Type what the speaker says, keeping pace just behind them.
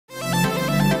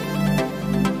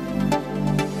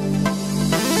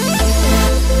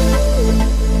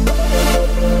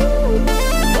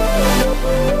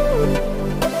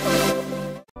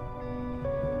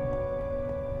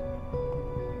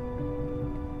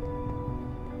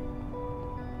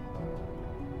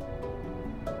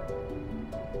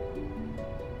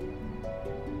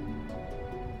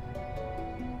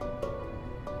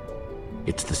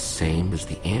It's the same as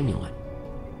the amulet.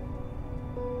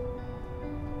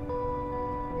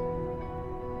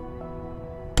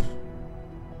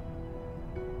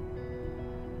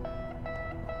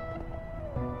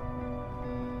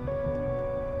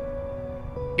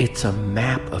 It's a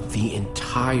map of the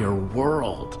entire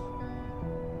world.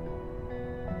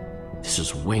 This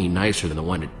is way nicer than the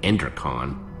one at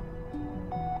EnderCon.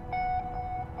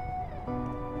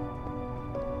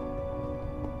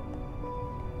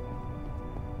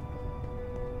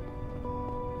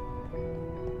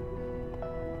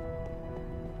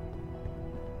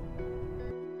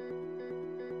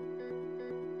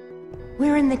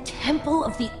 We're in the Temple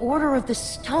of the Order of the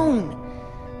Stone.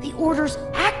 The Order's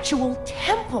actual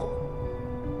temple.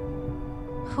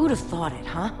 Who'd have thought it,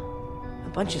 huh? A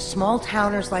bunch of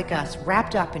small-towners like us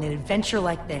wrapped up in an adventure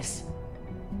like this.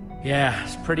 Yeah,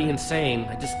 it's pretty insane.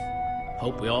 I just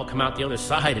hope we all come out the other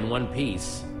side in one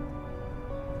piece.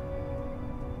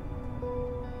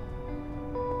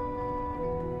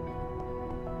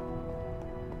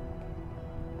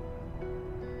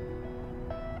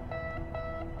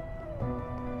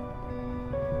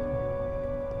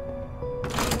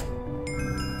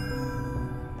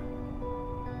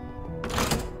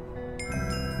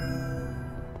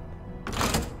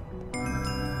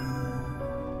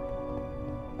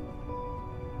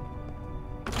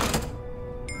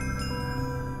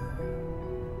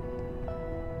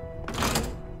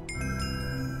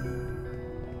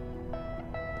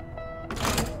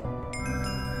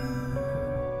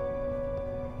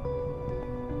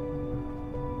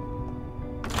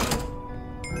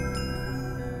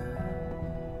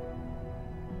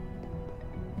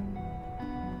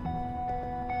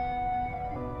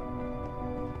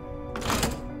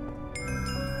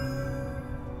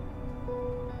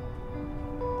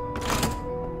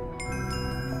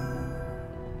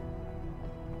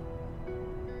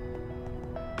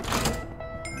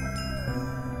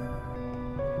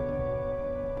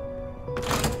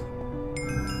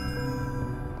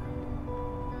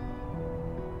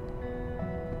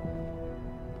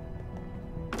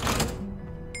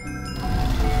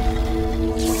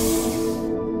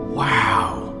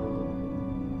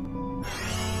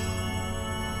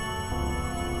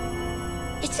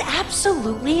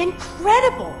 Absolutely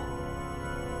incredible!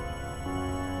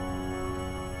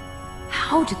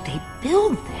 How did they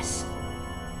build this?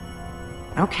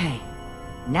 Okay,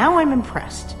 now I'm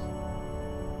impressed.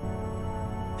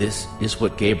 This is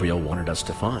what Gabriel wanted us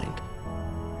to find.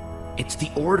 It's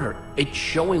the Order. It's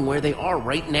showing where they are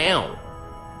right now.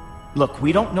 Look,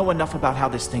 we don't know enough about how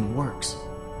this thing works.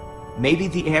 Maybe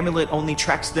the amulet only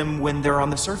tracks them when they're on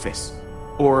the surface.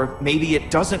 Or maybe it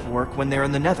doesn't work when they're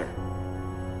in the Nether.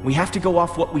 We have to go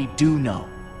off what we do know.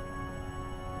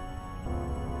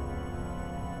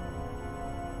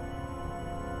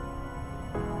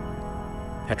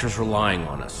 Petra's relying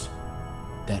on us.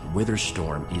 That wither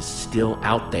storm is still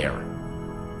out there.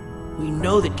 We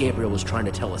know that Gabriel was trying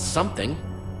to tell us something.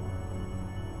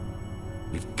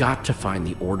 We've got to find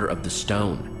the Order of the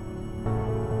Stone.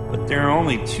 But there are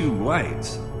only 2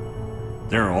 lights.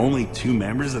 There are only 2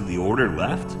 members of the Order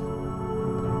left?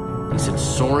 He said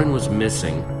Soren was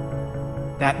missing.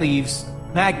 That leaves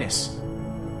Magnus.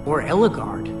 Or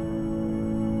Ellegaard.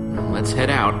 Well, let's head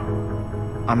out.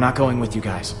 I'm not going with you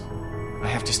guys. I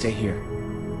have to stay here.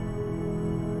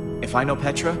 If I know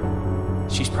Petra,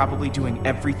 she's probably doing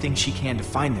everything she can to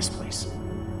find this place.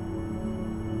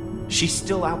 She's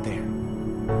still out there.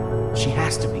 She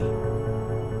has to be.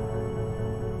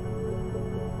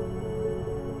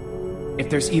 If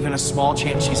there's even a small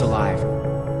chance she's alive,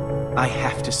 I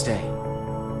have to stay.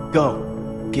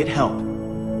 Go. Get help.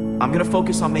 I'm gonna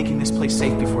focus on making this place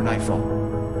safe before nightfall.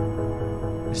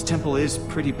 This temple is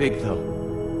pretty big,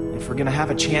 though. If we're gonna have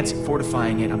a chance at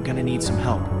fortifying it, I'm gonna need some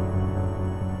help.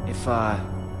 If,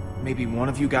 maybe one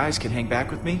of you guys can hang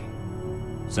back with me?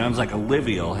 Sounds like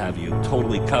Olivia will have you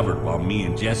totally covered while me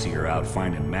and Jesse are out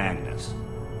finding Magnus.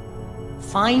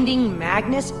 Finding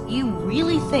Magnus? You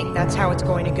really think that's how it's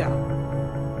going to go?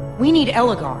 We need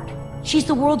Ellegaard. She's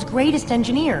the world's greatest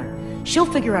engineer. She'll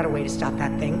figure out a way to stop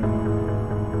that thing.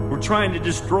 We're trying to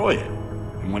destroy it.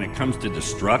 And when it comes to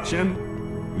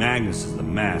destruction, Magnus is the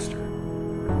master.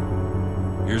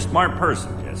 You're a smart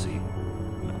person, Jesse.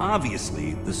 And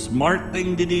obviously, the smart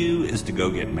thing to do is to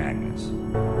go get Magnus.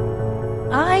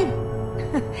 I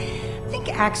think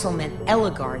Axel meant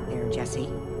Ellegaard there, Jesse.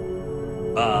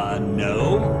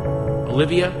 No.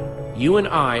 Olivia, you and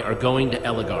I are going to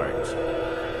Ellegaard's.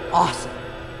 Awesome.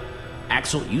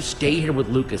 Axel, you stay here with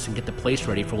Lucas and get the place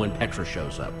ready for when Petra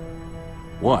shows up.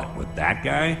 What, with that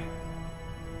guy?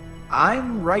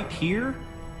 I'm right here?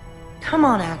 Come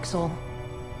on, Axel.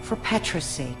 For Petra's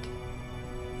sake.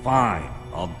 Fine,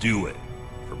 I'll do it.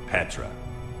 For Petra.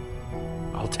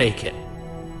 I'll take it.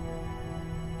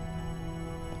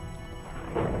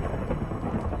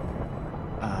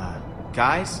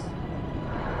 Guys?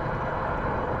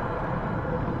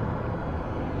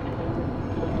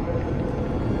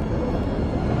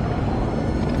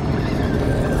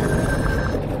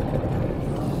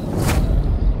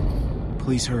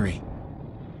 Please hurry.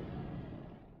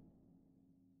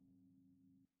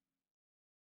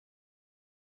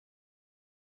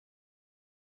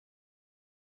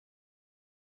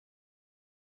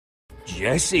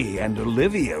 Jesse and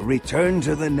Olivia return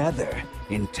to the Nether,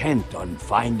 intent on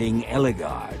finding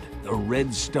Ellegaard, the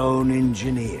Redstone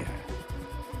Engineer.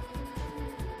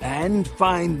 And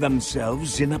find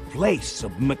themselves in a place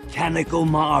of mechanical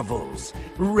marvels,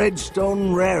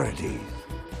 redstone rarities.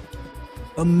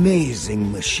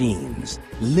 Amazing machines,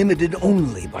 limited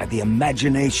only by the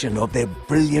imagination of their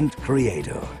brilliant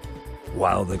creator.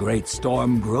 While the great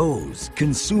storm grows,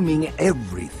 consuming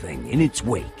everything in its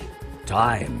wake.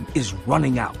 Time is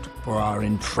running out for our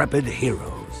intrepid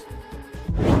heroes.